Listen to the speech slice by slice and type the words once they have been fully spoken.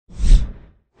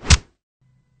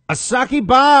A Psaki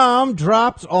bomb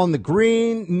dropped on the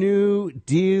Green New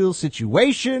Deal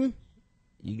situation.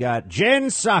 You got Jen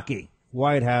Psaki,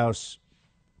 White House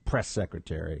press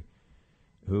secretary,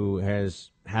 who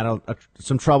has had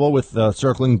some trouble with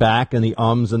circling back and the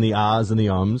ums and the ahs and the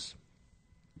ums.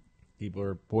 People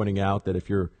are pointing out that if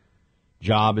your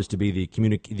job is to be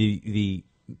the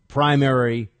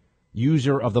primary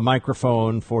user of the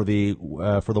microphone for the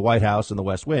White House and the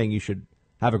West Wing, you should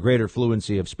have a greater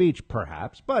fluency of speech,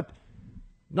 perhaps. But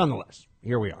nonetheless,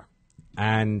 here we are.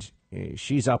 And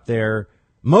she's up there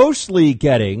mostly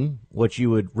getting what you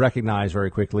would recognize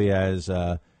very quickly as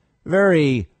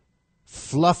very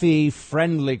fluffy,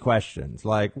 friendly questions.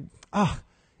 Like,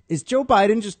 is Joe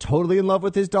Biden just totally in love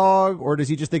with his dog? Or does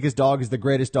he just think his dog is the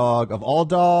greatest dog of all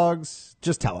dogs?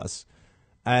 Just tell us.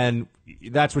 And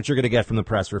that's what you're going to get from the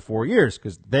press for 4 years,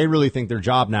 because they really think their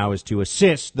job now is to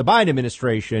assist the Biden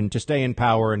administration to stay in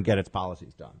power and get its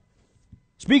policies done.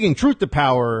 Speaking truth to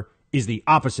power is the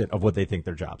opposite of what they think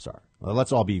their jobs are. Well,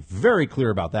 let's all be very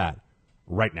clear about that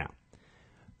right now.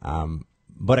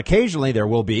 But occasionally there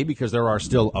will be, because there are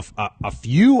still a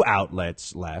few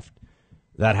outlets left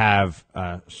that have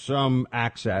some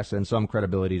access and some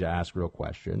credibility to ask real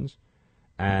questions.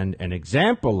 And an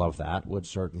example of that would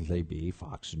certainly be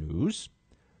Fox News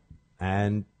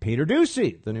and Peter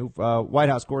Doocy, the new White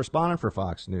House correspondent for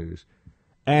Fox News.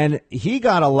 And he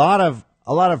got a lot of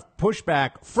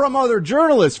pushback from other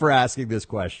journalists for asking this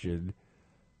question.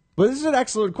 But this is an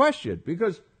excellent question,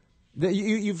 because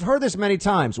you've heard this many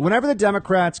times. Whenever the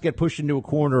Democrats get pushed into a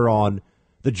corner on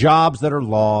the jobs that are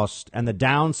lost and the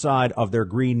downside of their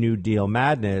Green New Deal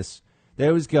madness, they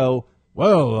always go,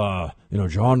 well,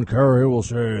 John Kerry will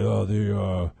say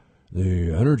the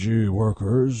energy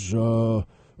workers, I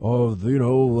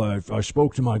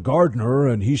spoke to my gardener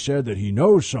and he said that he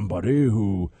knows somebody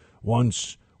who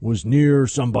once was near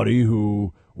somebody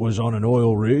who was on an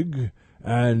oil rig.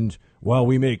 And while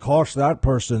we may cost that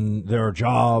person their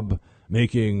job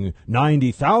making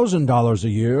 $90,000 a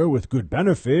year with good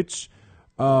benefits,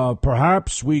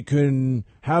 perhaps we can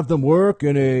have them work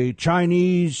in a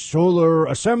Chinese solar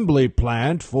assembly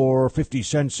plant for 50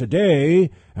 cents a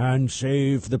day and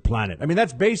save the planet. I mean,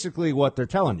 that's basically what they're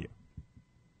telling you.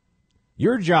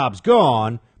 Your job's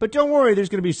gone, but don't worry, there's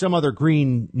going to be some other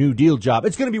Green New Deal job.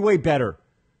 It's going to be way better.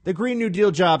 The Green New Deal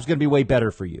job's going to be way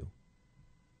better for you.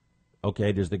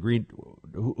 Okay, does the Green...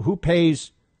 Who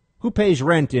pays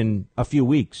rent in a few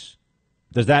weeks?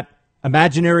 Does that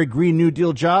imaginary Green New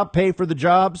Deal job pay for the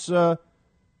jobs,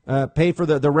 pay for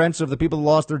the rents of the people who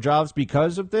lost their jobs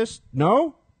because of this?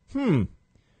 No?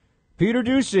 Peter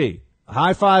Doocy, a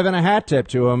high five and a hat tip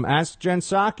to him, asked Jen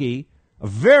Psaki a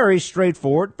very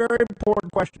straightforward, very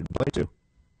important question. Play two.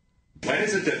 When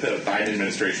is it that the Biden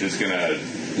administration is going to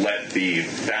let the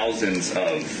thousands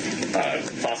of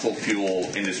fossil fuel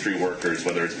industry workers,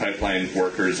 whether it's pipeline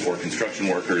workers or construction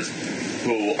workers,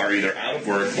 who are either out of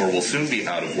work or will soon be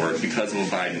out of work because of a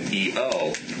Biden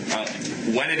EO,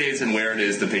 when it is and where it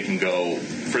is that they can go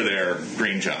for their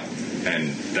green job? And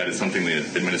that is something the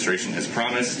administration has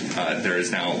promised. There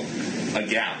is now a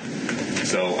gap.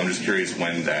 So I'm just curious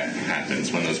when that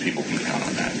happens, when those people can count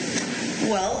on that.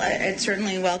 Well, I'd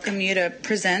certainly welcome you to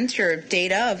present your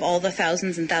data of all the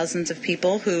thousands and thousands of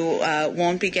people who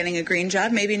won't be getting a green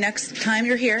job. Maybe next time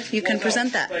you're here, you can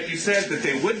present that. But you said that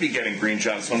they would be getting green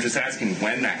jobs, so I'm just asking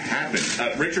when that happens.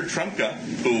 Richard Trumka,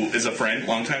 who is a friend,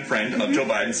 longtime friend of Joe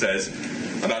Biden, says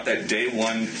about that day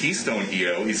one Keystone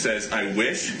EO, he says, I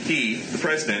wish he, the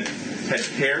president, had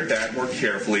paired that more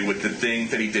carefully with the thing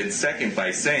that he did second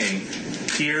by saying,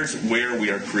 here's where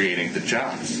we are creating the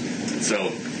jobs.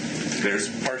 So there's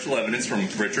partial evidence from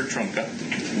Richard Trumka.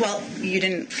 Well, you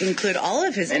didn't include all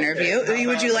of his interview.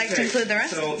 Would you like to include the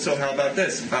rest? So how about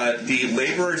this? The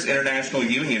Laborers International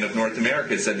Union of North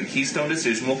America said the Keystone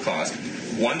decision will cost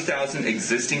 1,000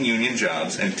 existing union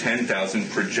jobs and 10,000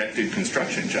 projected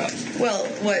construction jobs. Well,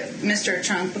 what Mr.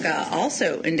 Trumka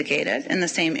also indicated in the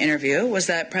same interview was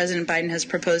that President Biden has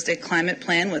proposed a climate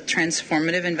plan with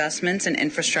transformative investments in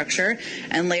infrastructure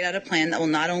and laid out a plan that will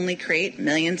not only create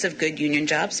millions of good union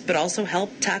jobs, but also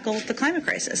help tackle the climate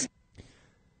crisis.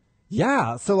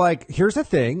 Yeah. So, here's the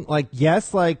thing.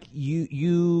 Yes,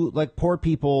 you poor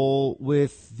people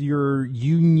with your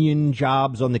union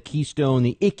jobs on the Keystone,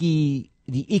 the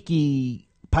icky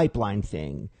pipeline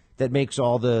thing that makes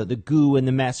all the goo and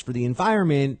the mess for the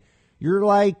environment.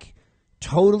 You're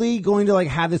totally going to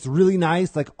have this really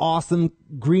nice, awesome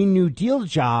Green New Deal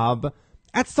job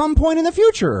at some point in the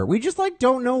future. We just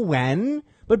don't know when,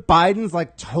 but Biden's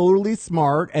totally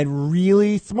smart and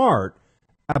really smart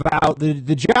about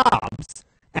the jobs,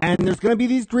 and there's going to be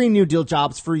these Green New Deal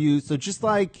jobs for you. So just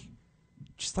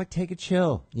just like take a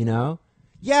chill, you know?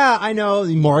 Yeah, I know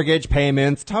the mortgage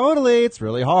payments, totally, it's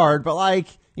really hard, but like,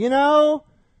 you know,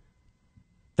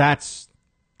 that's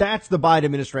the Biden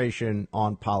administration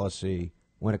on policy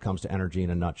when it comes to energy in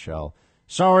a nutshell.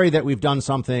 Sorry that we've done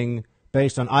something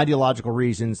based on ideological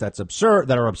reasons that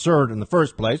are absurd in the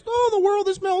first place. Oh, the world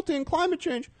is melting, climate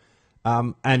change.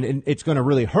 And it's going to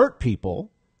really hurt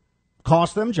people,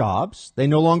 cost them jobs. They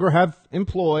no longer have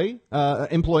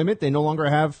employment. They no longer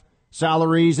have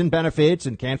salaries and benefits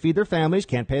and can't feed their families,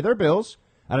 can't pay their bills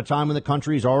at a time when the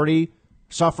country is already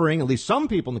suffering. At least some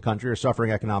people in the country are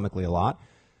suffering economically a lot.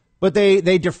 But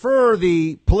they defer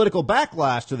the political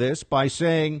backlash to this by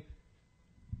saying,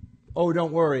 oh,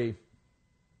 don't worry,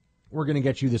 we're going to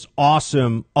get you this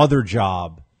awesome other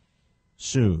job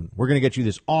soon. We're going to get you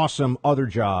this awesome other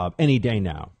job any day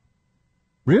now.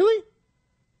 Really?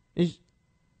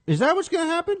 Is that what's going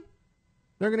to happen?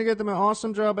 They're going to get them an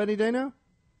awesome job any day now?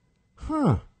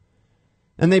 Huh.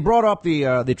 And they brought up the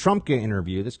Trumka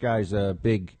interview. This guy's a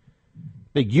big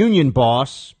union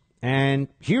boss. And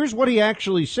here's what he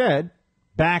actually said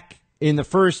back in the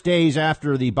first days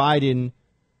after the Biden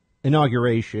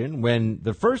inauguration, when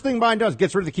the first thing Biden does,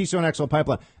 gets rid of the Keystone XL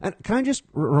pipeline. And can I just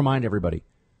remind everybody,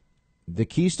 the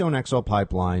Keystone XL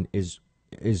pipeline is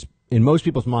in most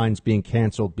people's minds being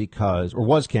canceled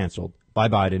was canceled by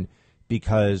Biden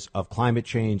because of climate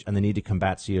change and the need to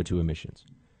combat CO2 emissions.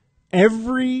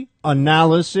 Every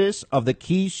analysis of the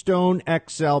Keystone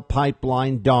XL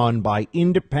pipeline done by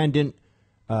independent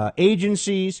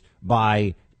agencies,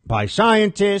 by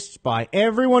scientists, by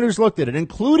everyone who's looked at it,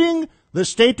 including the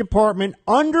State Department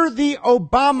under the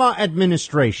Obama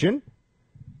administration,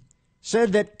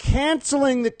 said that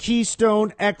canceling the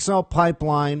Keystone XL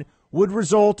pipeline would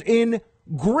result in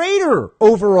greater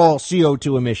overall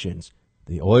CO2 emissions.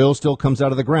 The oil still comes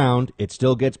out of the ground. It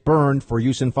still gets burned for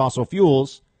use in fossil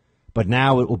fuels. But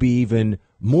now it will be even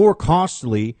more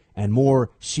costly and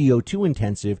more CO2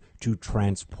 intensive to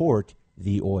transport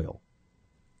the oil.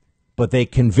 But they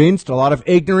convinced a lot of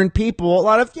ignorant people,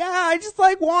 I just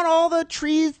want all the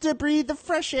trees to breathe the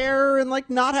fresh air and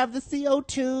not have the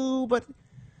CO2. But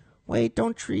wait,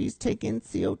 don't trees take in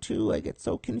CO2? I get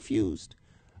so confused.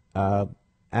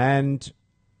 And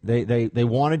they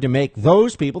wanted to make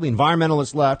those people, the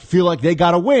environmentalists left, feel like they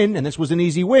got a win, and this was an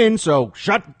easy win, so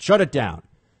shut it down.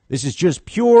 This is just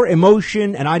pure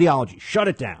emotion and ideology. Shut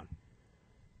it down.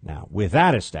 Now, with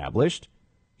that established,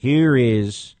 here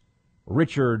is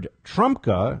Richard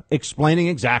Trumka explaining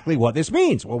exactly what this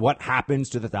means. Well, what happens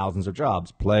to the thousands of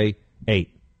jobs? Play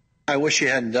 8. I wish you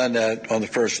hadn't done that on the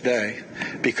first day,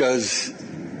 because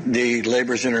the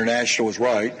Labor's International was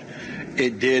right.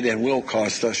 It did and will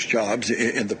cost us jobs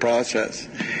in the process.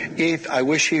 I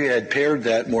wish he had paired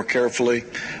that more carefully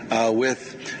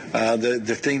with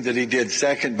the thing that he did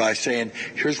second by saying,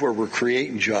 here's where we're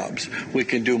creating jobs. We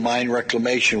can do mine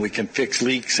reclamation, we can fix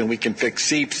leaks, and we can fix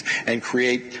seeps and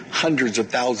create hundreds of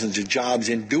thousands of jobs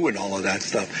in doing all of that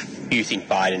stuff. Do you think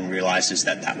Biden realizes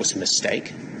that that was a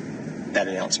mistake, that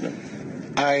announcement?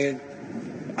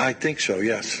 I think so,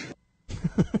 yes.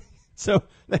 So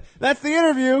that's the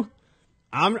interview.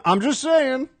 I'm just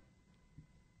saying,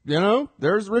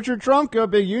 there's Richard Trumka, a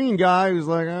big union guy, who's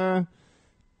like,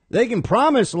 they can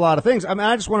promise a lot of things. I mean,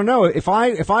 I just want to know, if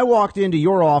I walked into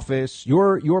your office,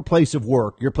 your place of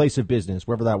work, your place of business,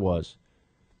 wherever that was,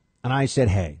 and I said,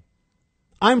 hey,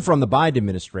 I'm from the Biden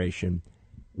administration.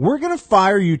 We're going to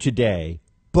fire you today,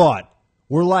 but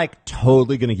we're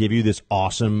totally going to give you this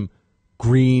awesome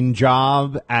green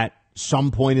job at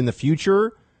some point in the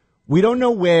future. We don't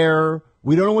know where.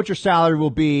 We don't know what your salary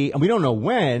will be, and we don't know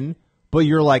when, but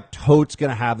you're totes going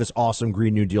to have this awesome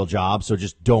Green New Deal job, so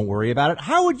just don't worry about it.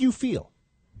 How would you feel?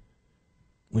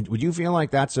 Would you feel like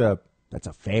that's a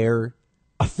fair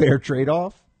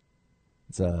trade-off?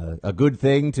 It's a good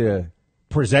thing to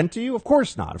present to you? Of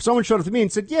course not. If someone showed up to me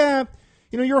and said, yeah,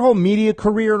 your whole media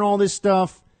career and all this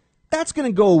stuff, that's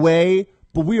going to go away,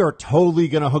 but we are totally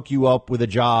going to hook you up with a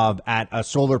job at a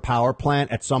solar power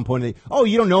plant at some point. Oh,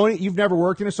 you don't know it? You've never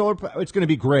worked in a solar plant? It's going to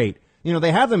be great.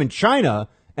 They have them in China,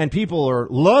 and people are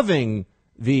loving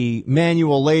the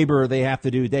manual labor they have to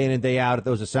do day in and day out at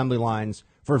those assembly lines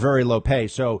for very low pay.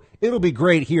 So it'll be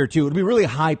great here, too. It'll be really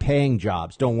high-paying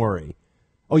jobs. Don't worry.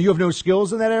 Oh, you have no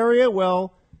skills in that area?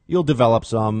 Well, you'll develop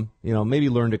some. Maybe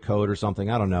learn to code or something.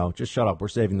 I don't know. Just shut up. We're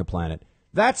saving the planet.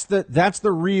 That's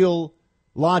the real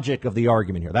logic of the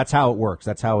argument here. That's how it works.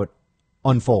 That's how it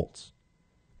unfolds.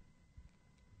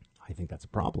 I think that's a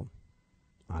problem.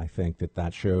 I think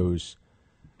that shows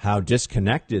how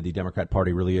disconnected the Democrat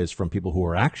Party really is from people who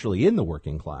are actually in the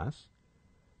working class.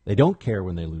 They don't care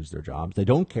when they lose their jobs. They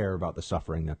don't care about the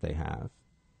suffering that they have.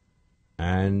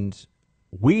 And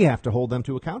we have to hold them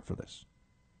to account for this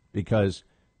because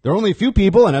there are only a few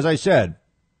people. And as I said,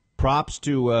 props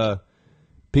to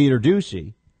Peter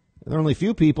Doocy. There are only a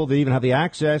few people that even have the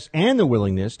access and the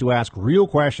willingness to ask real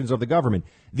questions of the government.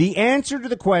 The answer to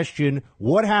the question,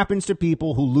 what happens to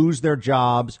people who lose their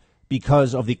jobs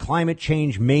because of the climate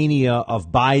change mania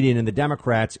of Biden and the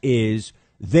Democrats, is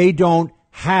they don't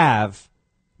have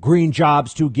green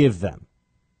jobs to give them.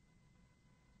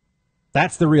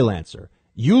 That's the real answer.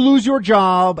 You lose your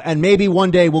job, and maybe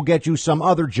one day we'll get you some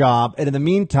other job. And in the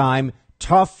meantime,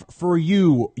 tough for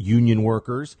you, union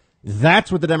workers.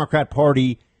 That's what the Democrat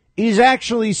Party is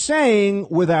actually saying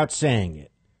without saying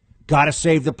it. Gotta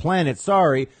save the planet.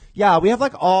 Sorry. Yeah, we have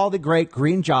like all the great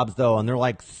green jobs, though, and they're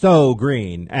like so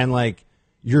green. And like,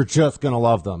 you're just going to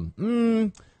love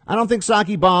them. I don't think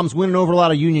Psaki Bomb's winning over a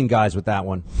lot of union guys with that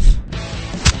one.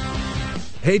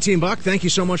 Hey, Team Buck, thank you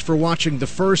so much for watching The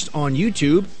First on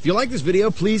YouTube. If you like this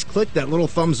video, please click that little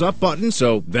thumbs up button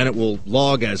so then it will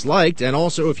log as liked. And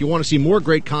also, if you want to see more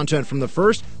great content from The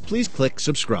First, please click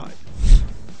subscribe.